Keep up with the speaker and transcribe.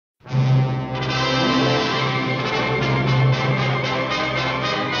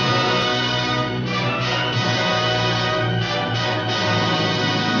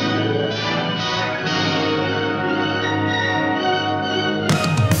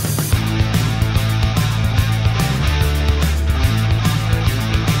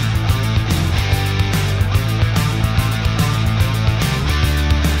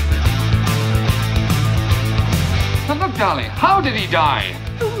Sally, how did he die?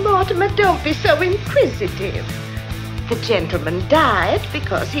 Oh, Mortimer, don't be so inquisitive. The gentleman died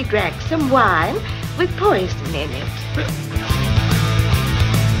because he drank some wine with poison in it.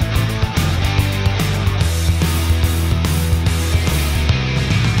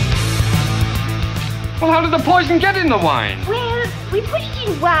 Well, how did the poison get in the wine? Well, we put it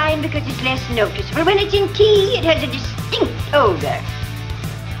in wine because it's less noticeable. When it's in tea, it has a distinct odor.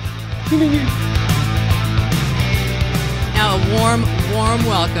 Now, a warm, warm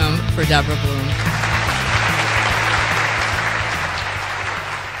welcome for Deborah Blum.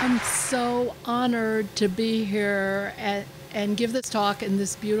 I'm so honored to be here and give this talk in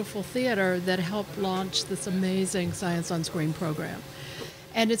this beautiful theater that helped launch this amazing Science on Screen program.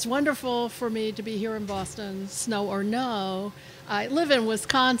 And it's wonderful for me to be here in Boston, snow or no. I live in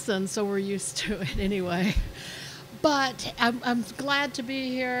Wisconsin, so we're used to it anyway. But I'm glad to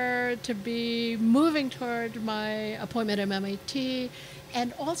be here, to be moving toward my appointment at MIT.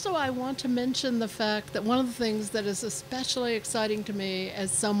 And also I want to mention the fact that one of the things that is especially exciting to me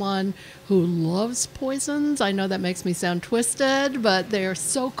as someone who loves poisons, I know that makes me sound twisted, but they are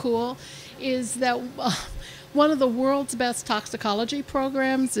so cool, is that one of the world's best toxicology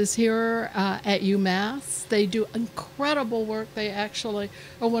programs is here at UMass. They do incredible work. They actually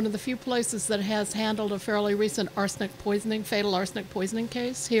are one of the few places that has handled a fairly recent fatal arsenic poisoning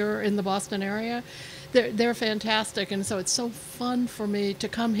case here in the Boston area. They're fantastic, and so it's so fun for me to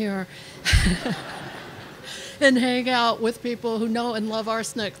come here and hang out with people who know and love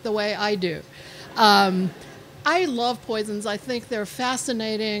arsenic the way I do. I love poisons. I think they're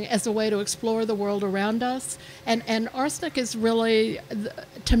fascinating as a way to explore the world around us. And arsenic is really,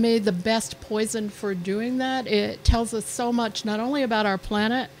 to me, the best poison for doing that. It tells us so much, not only about our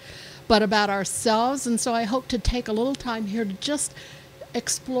planet, but about ourselves. And so I hope to take a little time here to just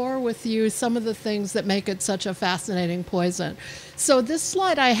explore with you some of the things that make it such a fascinating poison. So this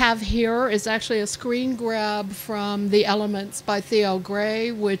slide I have here is actually a screen grab from The Elements by Theo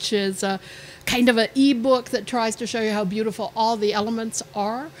Gray, which is a kind of an e-book that tries to show you how beautiful all the elements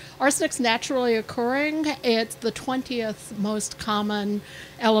are. Arsenic's naturally occurring. It's the 20th most common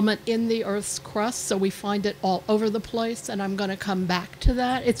element in the Earth's crust, so we find it all over the place, and I'm going to come back to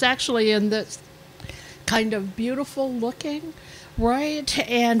that. It's actually in this kind of beautiful looking, right?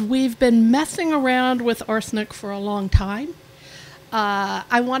 And we've been messing around with arsenic for a long time.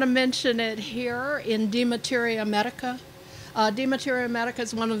 I want to mention it here in De Materia Medica. De Materia Medica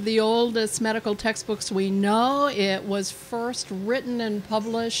is one of the oldest medical textbooks we know. It was first written and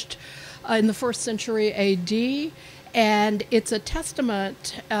published in the 1st century AD, and it's a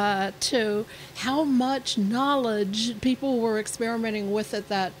testament to how much knowledge people were experimenting with at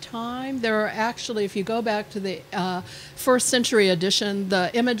that time. There are actually, if you go back to the 1st century edition,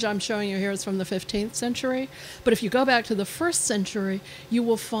 the image I'm showing you here is from the 15th century, but if you go back to the 1st century, you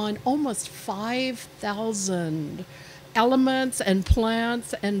will find almost 5,000 elements and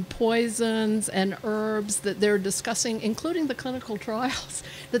plants and poisons and herbs that they're discussing, including the clinical trials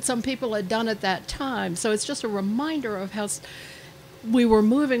that some people had done at that time. So it's just a reminder of how we were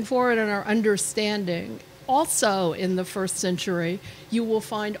moving forward in our understanding. Also in the 1st century, you will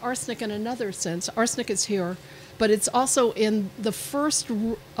find arsenic in another sense. Arsenic is here, but it's also in the first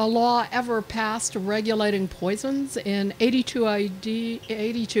law ever passed regulating poisons in 82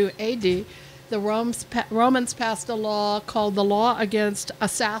 AD. The Romans passed a law called the Law Against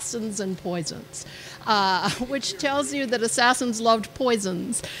Assassins and Poisons, which tells you that assassins loved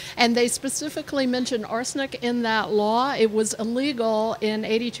poisons. And they specifically mentioned arsenic in that law. It was illegal in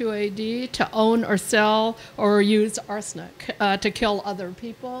 82 AD to own or sell or use arsenic to kill other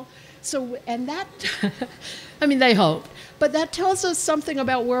people. So, and that, I mean, they hoped. But that tells us something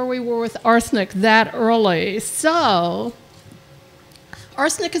about where we were with arsenic that early. So,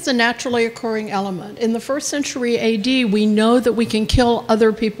 arsenic is a naturally occurring element. In the 1st century AD, we know that we can kill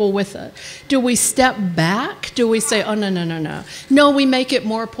other people with it. Do we step back? Do we say, oh, no, no, no, no? No, we make it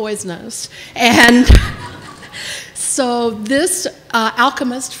more poisonous. And so this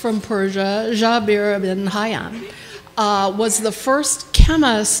alchemist from Persia, Jabir ibn Hayyan, was the first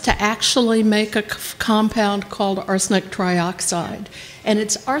chemist to actually make a compound called arsenic trioxide. And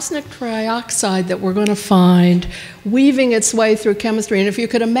it's arsenic trioxide that we're going to find weaving its way through chemistry. And if you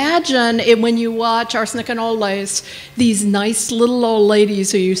could imagine it when you watch Arsenic and Old Lace, these nice little old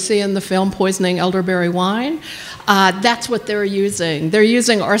ladies who you see in the film poisoning elderberry wine, that's what they're using. They're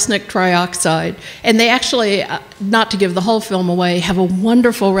using arsenic trioxide. And they actually, not to give the whole film away, have a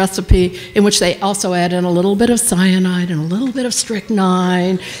wonderful recipe in which they also add in a little bit of cyanide and a little bit of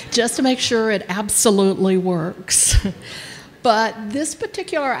strychnine just to make sure it absolutely works. But this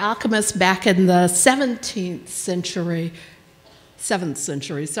particular alchemist back in the 7th century,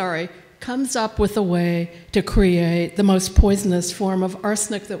 comes up with a way to create the most poisonous form of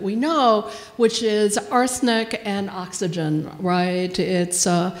arsenic that we know, which is arsenic and oxygen, right? It's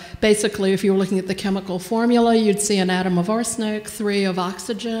basically, if you were looking at the chemical formula, you'd see an atom of arsenic, 3 of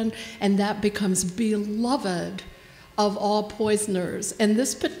oxygen, and that becomes beloved of all poisoners. And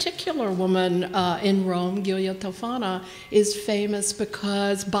this particular woman in Rome, Giulia Tofana, is famous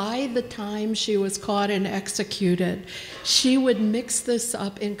because by the time she was caught and executed, she would mix this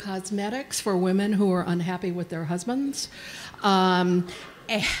up in cosmetics for women who were unhappy with their husbands. And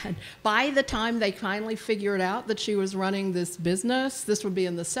by the time they finally figured out that she was running this business, this would be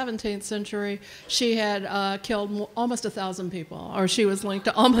in the 17th century, she had killed almost 1,000 people, or she was linked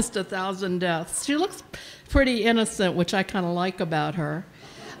to almost 1,000 deaths. She looks pretty innocent, which I kind of like about her.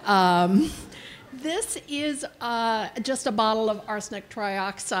 This is just a bottle of arsenic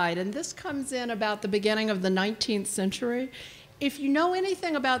trioxide, and this comes in about the beginning of the 19th century. If you know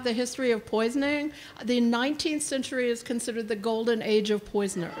anything about the history of poisoning, the 19th century is considered the golden age of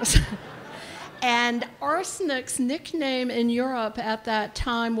poisoners. And arsenic's nickname in Europe at that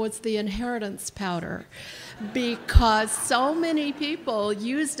time was the inheritance powder, because so many people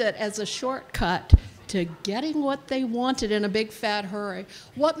used it as a shortcut to getting what they wanted in a big fat hurry.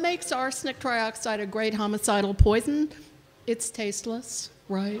 What makes arsenic trioxide a great homicidal poison? It's tasteless.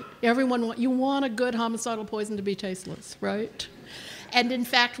 Right? You want a good homicidal poison to be tasteless, right? And in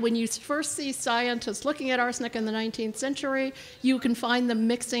fact, when you first see scientists looking at arsenic in the 19th century, you can find them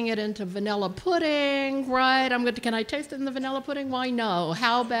mixing it into vanilla pudding, right? Can I taste it in the vanilla pudding? Why no?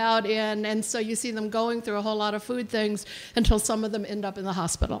 How about and so you see them going through a whole lot of food things until some of them end up in the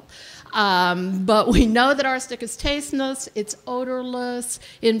hospital. But we know that arsenic is tasteless, it's odorless.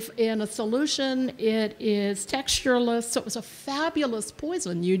 In a solution, it is textureless. So it was a fabulous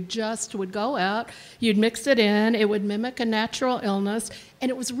poison. You just would go out, you'd mix it in, it would mimic a natural illness, and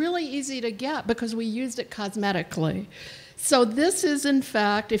it was really easy to get because we used it cosmetically. So this is, in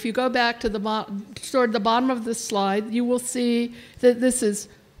fact, if you go back to toward the bottom of this slide, you will see that this is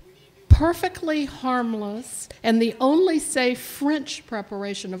perfectly harmless and the only safe French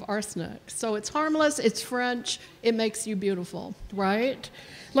preparation of arsenic. So it's harmless, it's French, it makes you beautiful, right?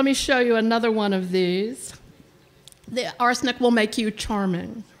 Let me show you another one of these. The arsenic will make you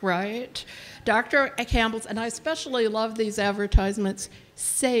charming, right? Dr. Campbell's, and I especially love these advertisements,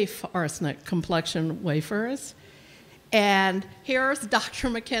 safe arsenic complexion wafers. And here's Dr.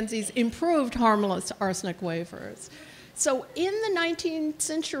 Mackenzie's improved harmless arsenic wafers. So in the 19th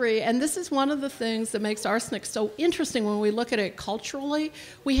century, and this is one of the things that makes arsenic so interesting when we look at it culturally,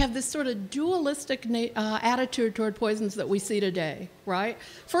 we have this sort of dualistic attitude toward poisons that we see today, right?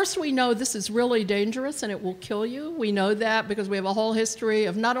 First, we know this is really dangerous and it will kill you. We know that because we have a whole history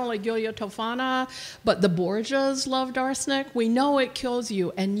of not only Giulia Tofana, but the Borgias loved arsenic. We know it kills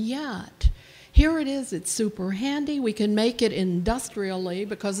you, and yet here it is, it's super handy. We can make it industrially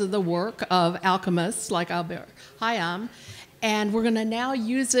because of the work of alchemists like Albert Hayam, and we're going to now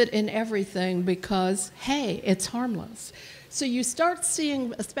use it in everything because, hey, it's harmless. So you start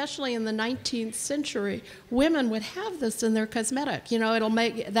seeing, especially in the 19th century, women would have this in their cosmetic. You know, it'll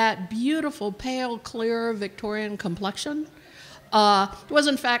make that beautiful, pale, clear Victorian complexion. It was,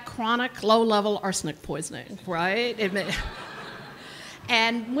 in fact, chronic, low-level arsenic poisoning, right?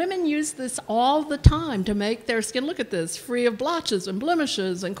 And women use this all the time to make their skin, look at this, free of blotches and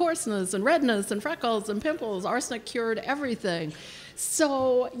blemishes and coarseness and redness and freckles and pimples. Arsenic cured everything.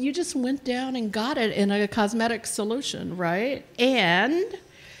 So you just went down and got it in a cosmetic solution, right? And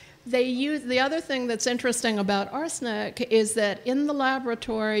they use, the other thing that's interesting about arsenic is that in the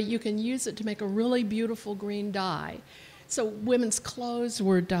laboratory, you can use it to make a really beautiful green dye. So women's clothes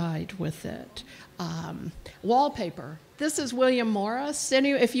were dyed with it. Wallpaper. This is William Morris.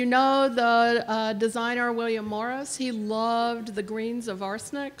 If you know the designer William Morris, he loved the greens of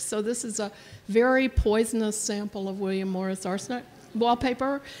arsenic. So this is a very poisonous sample of William Morris arsenic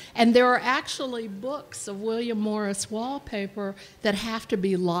wallpaper. And there are actually books of William Morris wallpaper that have to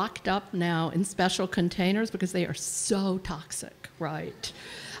be locked up now in special containers because they are so toxic, right?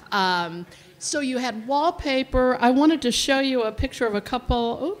 So you had wallpaper. I wanted to show you a picture of a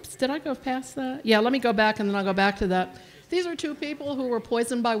couple. Oops, did I go past that? Yeah, let me go back and then I'll go back to that. These are two people who were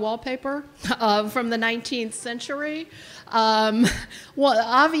poisoned by wallpaper from the 19th century. Well,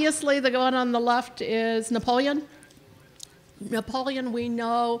 obviously, the one on the left is Napoleon. Napoleon, we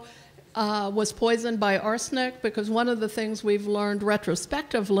know, was poisoned by arsenic, because one of the things we've learned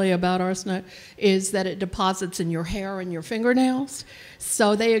retrospectively about arsenic is that it deposits in your hair and your fingernails.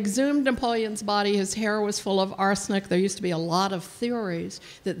 So they exhumed Napoleon's body. His hair was full of arsenic. There used to be a lot of theories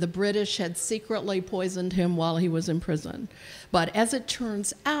that the British had secretly poisoned him while he was in prison. But as it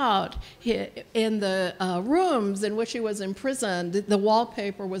turns out, in the rooms in which he was imprisoned, the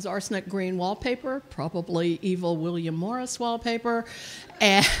wallpaper was arsenic green wallpaper, probably evil William Morris wallpaper,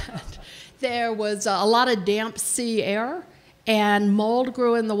 and there was a lot of damp sea air, and mold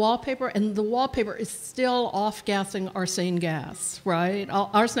grew in the wallpaper, and the wallpaper is still off-gassing arsine gas, right?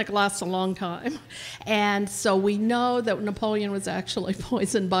 Arsenic lasts a long time. And so we know that Napoleon was actually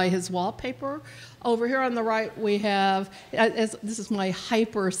poisoned by his wallpaper. Over here on the right, we have, this is my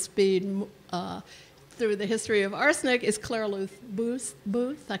hyper-speed through the history of arsenic, is Claire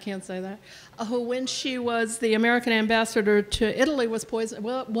Booth, I can't say that, who, when she was the American ambassador to Italy, was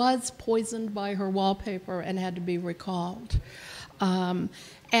poisoned by her wallpaper and had to be recalled. And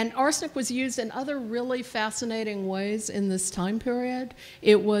arsenic was used in other really fascinating ways in this time period.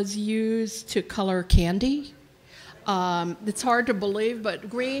 It was used to color candy. It's hard to believe, but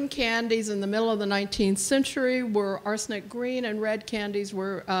green candies in the middle of the 19th century were arsenic green, and red candies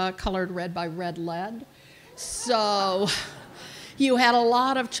were colored red by red lead. So you had a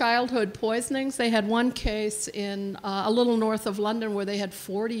lot of childhood poisonings. They had one case in a little north of London where they had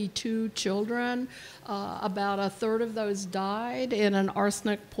 42 children. About a third of those died in an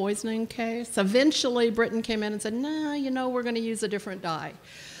arsenic poisoning case. Eventually, Britain came in and said, no, you know, we're going to use a different dye.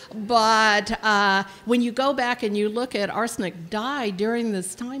 But when you go back and you look at arsenic dye during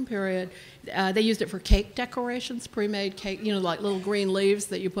this time period, they used it for cake decorations, pre-made cake, you know, like little green leaves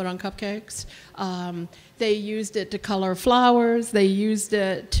that you put on cupcakes. They used it to color flowers. They used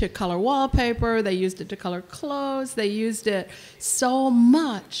it to color wallpaper. They used it to color clothes. They used it so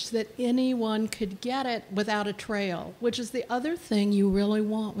much that anyone could get it without a trail, which is the other thing you really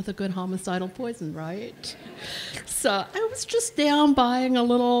want with a good homicidal poison, right? So I was just down buying a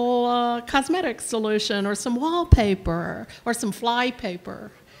little cosmetic solution or some wallpaper or some fly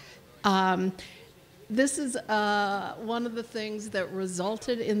paper. This is one of the things that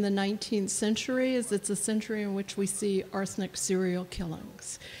resulted in the 19th century. Is it's a century in which we see arsenic serial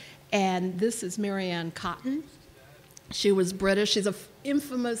killings. And this is Mary Ann Cotton. She was British. She's an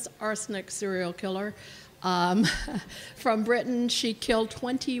infamous arsenic serial killer. From Britain, she killed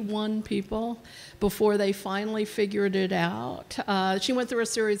 21 people before they finally figured it out. She went through a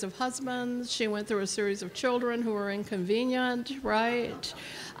series of husbands. She went through a series of children who were inconvenient, right?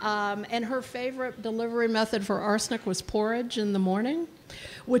 And her favorite delivery method for arsenic was porridge in the morning,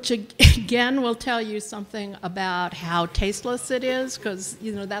 which again will tell you something about how tasteless it is, because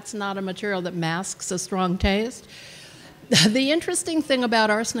you know that's not a material that masks a strong taste. The interesting thing about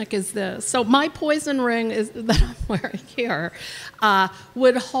arsenic is this. So my poison ring that I'm wearing here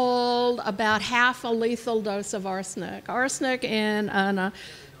would hold about half a lethal dose of arsenic. Arsenic in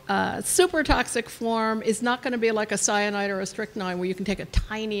a super toxic form is not going to be like a cyanide or a strychnine where you can take a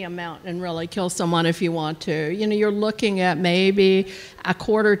tiny amount and really kill someone if you want to. You know, you're looking at maybe a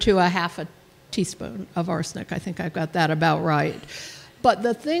quarter to a half a teaspoon of arsenic. I think I've got that about right. But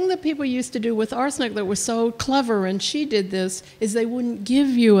the thing that people used to do with arsenic that was so clever, and she did this, is they wouldn't give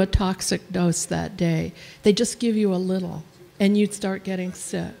you a toxic dose that day. They just give you a little, and you'd start getting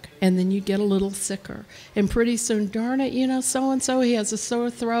sick. And then you'd get a little sicker. And pretty soon, darn it, you know, so-and-so, he has a sore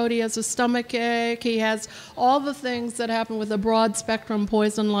throat, he has a stomach ache, he has all the things that happen with a broad spectrum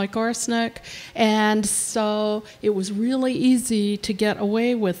poison like arsenic. And so it was really easy to get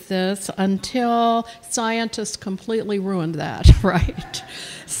away with this until scientists completely ruined that, right?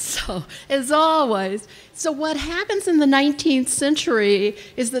 So, as always, so what happens in the 19th century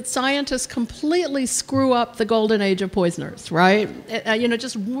is that scientists completely screw up the golden age of poisoners, right? You know,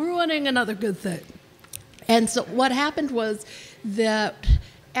 just ruining another good thing. And so what happened was that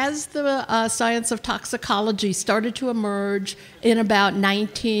as the science of toxicology started to emerge in about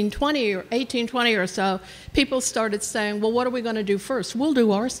 1920 or 1820 or so, people started saying, well, what are we going to do first? We'll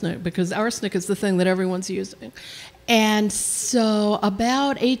do arsenic, because arsenic is the thing that everyone's using. And so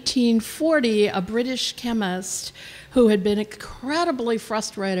about 1840, a British chemist who had been incredibly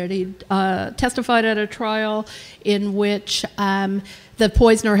frustrated, he testified at a trial in which the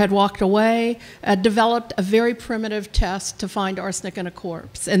poisoner had walked away, developed a very primitive test to find arsenic in a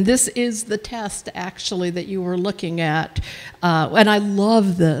corpse. And this is the test, actually, that you were looking at. And I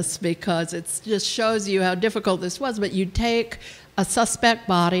love this because it just shows you how difficult this was. But you take a suspect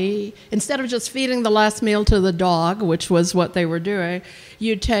body, instead of just feeding the last meal to the dog, which was what they were doing,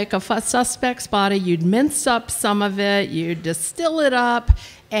 you'd take a suspect's body, you'd mince up some of it, you'd distill it up,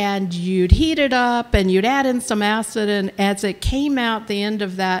 and you'd heat it up, and you'd add in some acid, and as it came out the end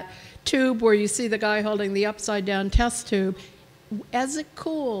of that tube where you see the guy holding the upside-down test tube, as it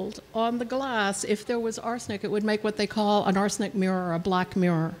cooled on the glass, if there was arsenic, it would make what they call an arsenic mirror, a black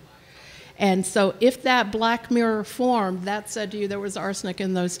mirror. And so if that black mirror formed, that said to you there was arsenic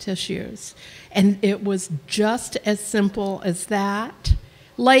in those tissues. And it was just as simple as that.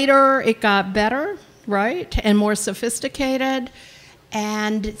 Later, it got better, right, and more sophisticated.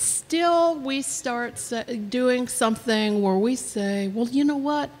 And still, we start doing something where we say, well, you know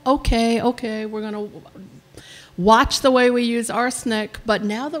what? Okay, we're going to watch the way we use arsenic, but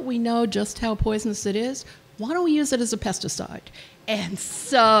now that we know just how poisonous it is, why don't we use it as a pesticide? And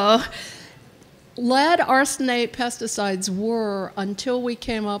so lead arsenate pesticides were, until we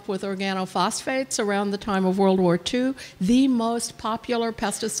came up with organophosphates around the time of World War II, the most popular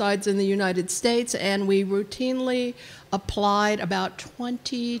pesticides in the United States, and we routinely applied about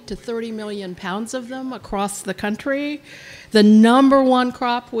 20 to 30 million pounds of them across the country. The number one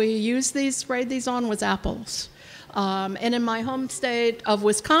crop we sprayed these on was apples. And in my home state of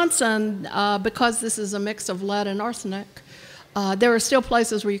Wisconsin, because this is a mix of lead and arsenic, there are still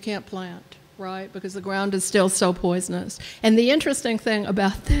places where you can't plant, right, because the ground is still so poisonous. And the interesting thing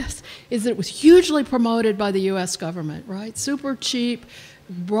about this is that it was hugely promoted by the U.S. government, right? Super cheap,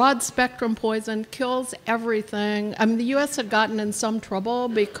 broad-spectrum poison, kills everything. I mean, the U.S. had gotten in some trouble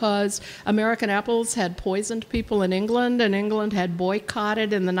because American apples had poisoned people in England, and England had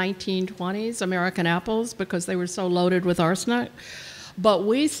boycotted in the 1920s American apples because they were so loaded with arsenic. But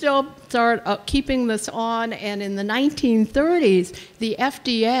we still started keeping this on, and in the 1930s, the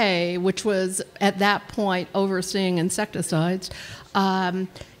FDA, which was at that point overseeing insecticides,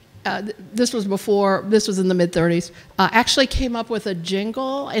 this was in the mid-30s, actually came up with a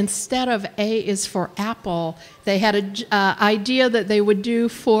jingle. Instead of A is for apple, they had an idea that they would do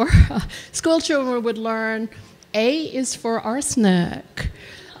for school children would learn A is for arsenic.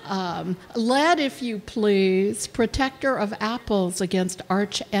 Lead, if you please, protector of apples against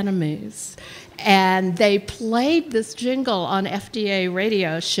arch enemies. And they played this jingle on FDA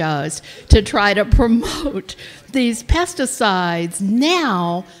radio shows to try to promote these pesticides.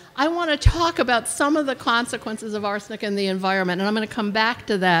 Now, I want to talk about some of the consequences of arsenic in the environment, and I'm going to come back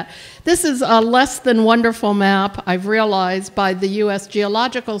to that. This is a less than wonderful map, I've realized, by the U.S.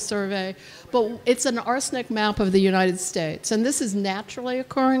 Geological Survey, but it's an arsenic map of the United States. And this is naturally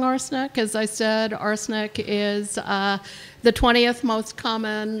occurring arsenic. As I said, arsenic is the 20th most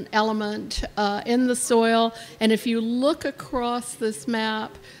common element in the soil. And if you look across this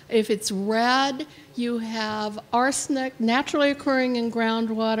map, if it's red, you have arsenic naturally occurring in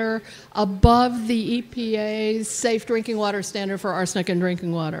groundwater above the EPA's safe drinking water standard for arsenic in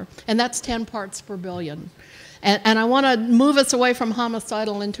drinking water. And that's 10 parts per billion. And I want to move us away from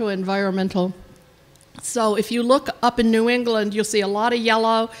homicidal into environmental. So if you look up in New England, you'll see a lot of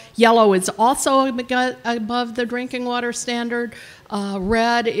yellow. Yellow is also above the drinking water standard.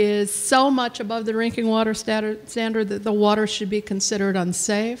 Red is so much above the drinking water standard that the water should be considered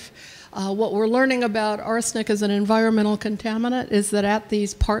unsafe. What we're learning about arsenic as an environmental contaminant is that at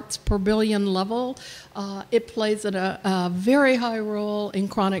these parts per billion level, it plays a very high role in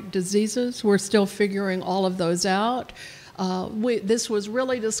chronic diseases. We're still figuring all of those out. This was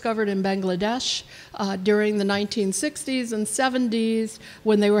really discovered in Bangladesh during the 1960s and 70s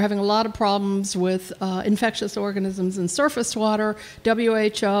when they were having a lot of problems with infectious organisms in surface water.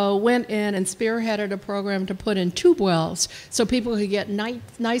 WHO went in and spearheaded a program to put in tube wells so people could get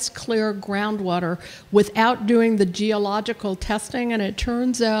nice clear groundwater without doing the geological testing. And it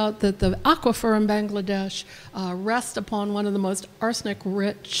turns out that the aquifer in Bangladesh rests upon one of the most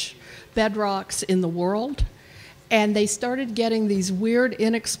arsenic-rich bedrocks in the world. And they started getting these weird,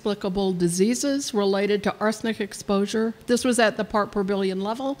 inexplicable diseases related to arsenic exposure. This was at the part per billion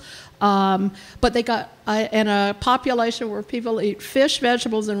level. But they got, in a population where people eat fish,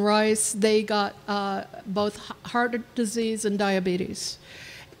 vegetables, and rice, they got both heart disease and diabetes.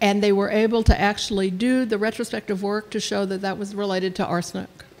 And they were able to actually do the retrospective work to show that that was related to arsenic,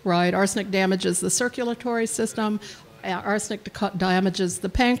 right? Arsenic damages the circulatory system. Arsenic damages the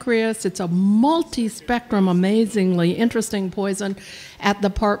pancreas. It's a multi-spectrum, amazingly interesting poison at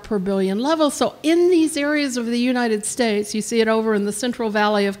the part per billion level. So in these areas of the United States, you see it over in the Central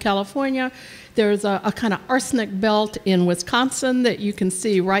Valley of California. There's a kind of arsenic belt in Wisconsin that you can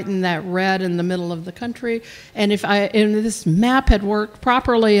see right in that red in the middle of the country. And if this map had worked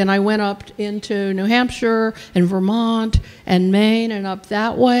properly and I went up into New Hampshire and Vermont and Maine and up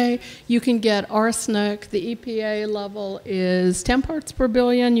that way, you can get arsenic. The EPA level is 10 parts per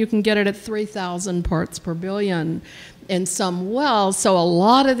billion. You can get it at 3,000 parts per billion. in some wells. So a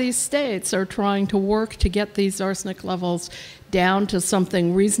lot of these states are trying to work to get these arsenic levels down to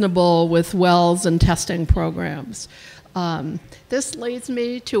something reasonable with wells and testing programs. This leads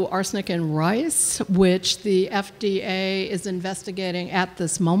me to arsenic in rice, which the FDA is investigating at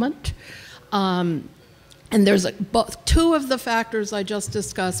this moment. And there's both two of the factors I just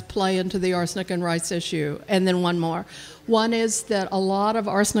discussed play into the arsenic in rice issue, and then one more. One is that a lot of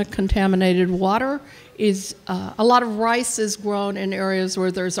arsenic-contaminated water is, a lot of rice is grown in areas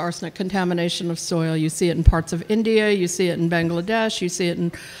where there's arsenic contamination of soil. You see it in parts of India, you see it in Bangladesh, you see it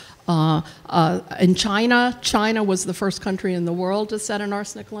in China. China was the first country in the world to set an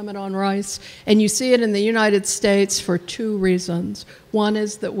arsenic limit on rice. And you see it in the United States for two reasons. One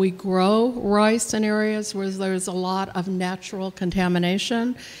is that we grow rice in areas where there's a lot of natural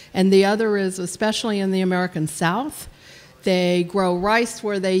contamination. And the other is, especially in the American South, they grow rice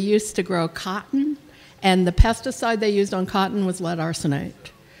where they used to grow cotton. And the pesticide they used on cotton was lead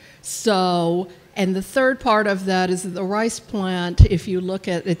arsenate. So, and the third part of that is that the rice plant, if you look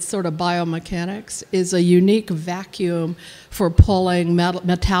at its sort of biomechanics, is a unique vacuum for pulling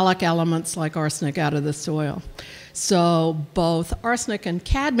metallic elements like arsenic out of the soil. So both arsenic and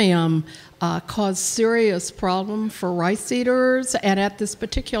cadmium cause serious problem for rice eaters, and at this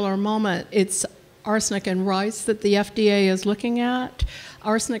particular moment, it's arsenic in rice that the FDA is looking at.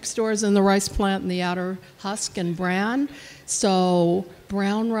 Arsenic stores in the rice plant in the outer husk and bran. So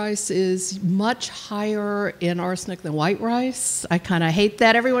brown rice is much higher in arsenic than white rice. I kind of hate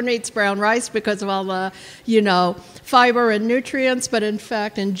that. Everyone eats brown rice because of all the, fiber and nutrients, but in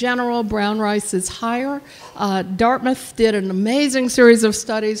fact, in general, brown rice is higher. Dartmouth did an amazing series of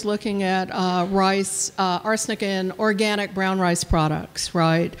studies looking at rice, arsenic in organic brown rice products,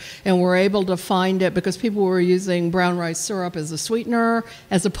 right? And we're able to find it because people were using brown rice syrup as a sweetener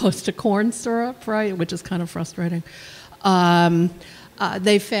as opposed to corn syrup, right? Which is kind of frustrating.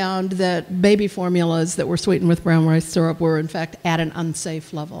 They found that baby formulas that were sweetened with brown rice syrup were, in fact, at an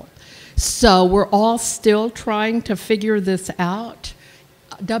unsafe level. So we're all still trying to figure this out.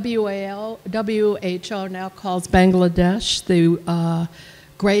 WHO now calls Bangladesh the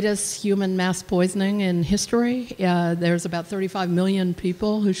greatest human mass poisoning in history. There's about 35 million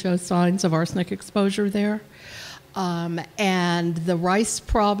people who show signs of arsenic exposure there. And the rice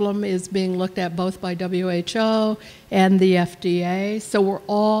problem is being looked at both by WHO and the FDA. So we're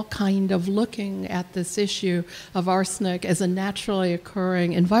all kind of looking at this issue of arsenic as a naturally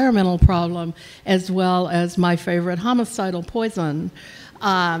occurring environmental problem, as well as my favorite, homicidal poison.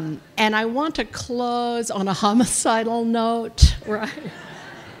 And I want to close on a homicidal note, right?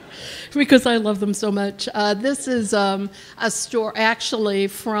 Because I love them so much. This is a story actually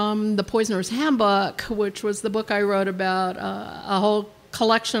from the Poisoner's Handbook, which was the book I wrote about a whole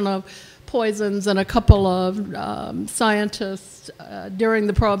collection of poisons and a couple of scientists during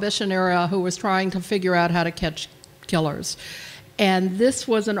the Prohibition era who was trying to figure out how to catch killers. And this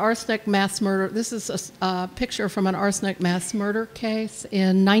was an arsenic mass murder. This is a picture from an arsenic mass murder case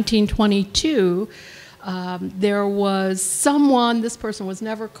in 1922. There was someone, this person was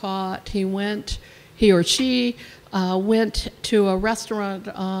never caught. He or she went to a restaurant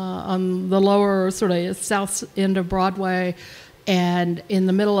on the lower sort of south end of Broadway, and in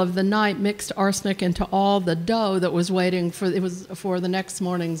the middle of the night mixed arsenic into all the dough that was waiting for the next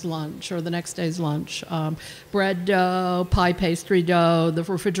morning's lunch or the next day's lunch. Bread dough, pie pastry dough, the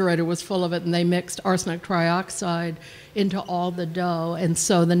refrigerator was full of it, and they mixed arsenic trioxide into all the dough. And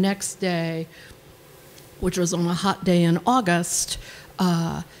so the next day, which was on a hot day in August,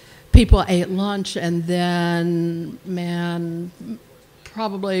 people ate lunch, and then,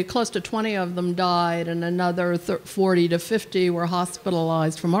 probably close to 20 of them died, and another 40 to 50 were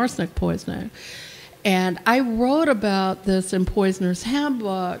hospitalized from arsenic poisoning. And I wrote about this in Poisoner's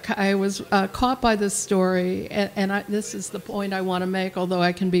Handbook. I was caught by this story, and this is the point I want to make, although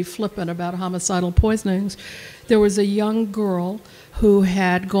I can be flippant about homicidal poisonings. There was a young girl who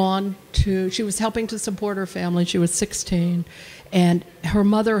had she was helping to support her family. She was 16, and her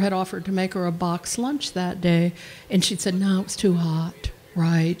mother had offered to make her a box lunch that day, and she said, no, it was too hot,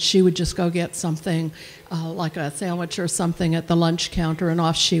 right? She would just go get something, like a sandwich or something at the lunch counter, and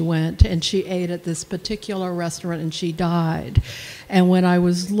off she went, and she ate at this particular restaurant, and she died. And when I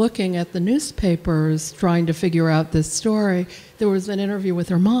was looking at the newspapers trying to figure out this story, there was an interview with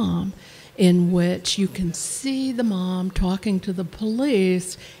her mom, in which you can see the mom talking to the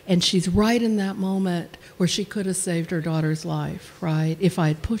police, and she's right in that moment where she could have saved her daughter's life, right? If I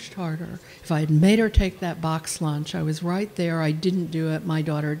had pushed harder, if I had made her take that box lunch, I was right there, I didn't do it, my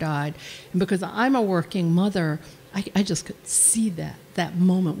daughter died. And because I'm a working mother, I just could see that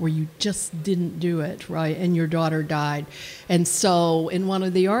moment where you just didn't do it, right, and your daughter died. And so in one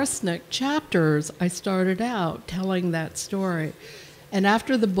of the Arsenic chapters, I started out telling that story. And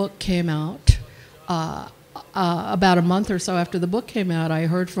after the book came out, about a month or so after the book came out, I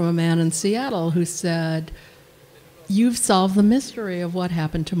heard from a man in Seattle who said, "You've solved the mystery of what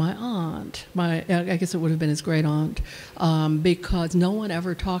happened to my aunt." I guess it would have been his great aunt, because no one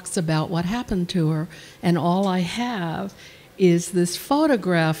ever talks about what happened to her. And all I have is this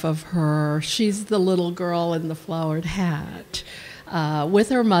photograph of her. She's the little girl in the flowered hat with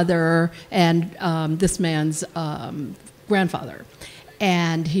her mother and this man's grandfather.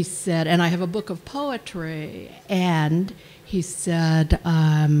 And he said, and I have a book of poetry, and he said,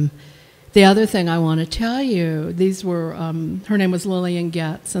 the other thing I want to tell you, these were, her name was Lillian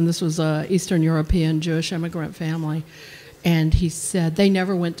Getz, and this was an Eastern European Jewish immigrant family. And he said they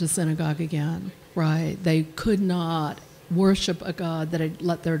never went to synagogue again, right? They could not worship a God that had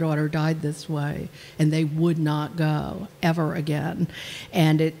let their daughter die this way, and they would not go ever again.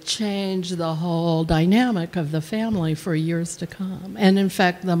 And it changed the whole dynamic of the family for years to come. And in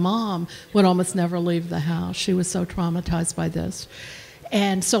fact, the mom would almost never leave the house. She was so traumatized by this.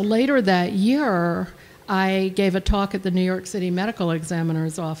 And so later that year, I gave a talk at the New York City Medical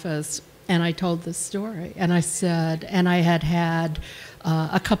Examiner's office, and I told this story. And I said, and I had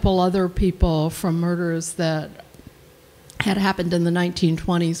a couple other people from murders that had happened in the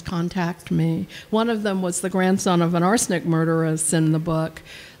 1920s contact me. One of them was the grandson of an arsenic murderess in the book,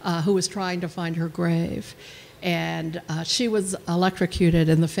 who was trying to find her grave. And she was electrocuted,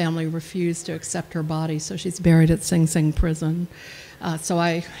 and the family refused to accept her body, so she's buried at Sing Sing prison. So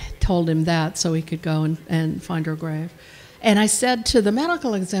I told him that so he could go and find her grave. And I said to the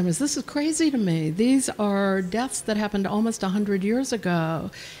medical examiners, this is crazy to me. These are deaths that happened almost 100 years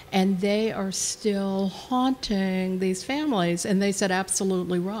ago, and they are still haunting these families. And they said,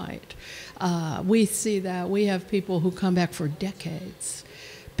 absolutely right. We see that. We have people who come back for decades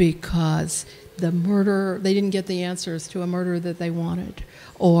because the murder, they didn't get the answers to a murder that they wanted,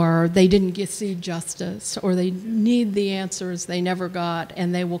 or they didn't see justice, or they need the answers they never got,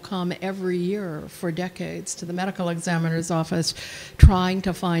 and they will come every year for decades to the medical examiner's office trying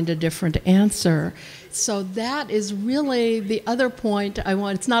to find a different answer. So that is really the other point I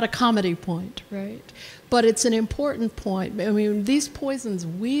want. It's not a comedy point, right? But it's an important point. I mean, these poisons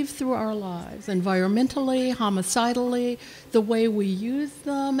weave through our lives, environmentally, homicidally. The way we use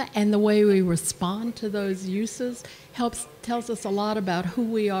them and the way we respond to those uses tells us a lot about who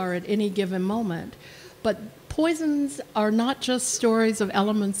we are at any given moment. But poisons are not just stories of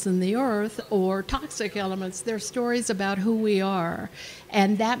elements in the earth or toxic elements. They're stories about who we are.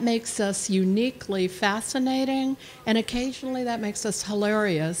 And that makes us uniquely fascinating, and occasionally that makes us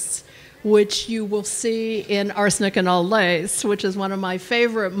hilarious, which you will see in Arsenic and Old Lace, which is one of my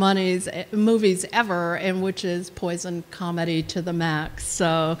favorite movies ever, and which is poison comedy to the max.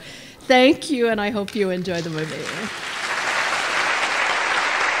 So thank you, and I hope you enjoy the movie.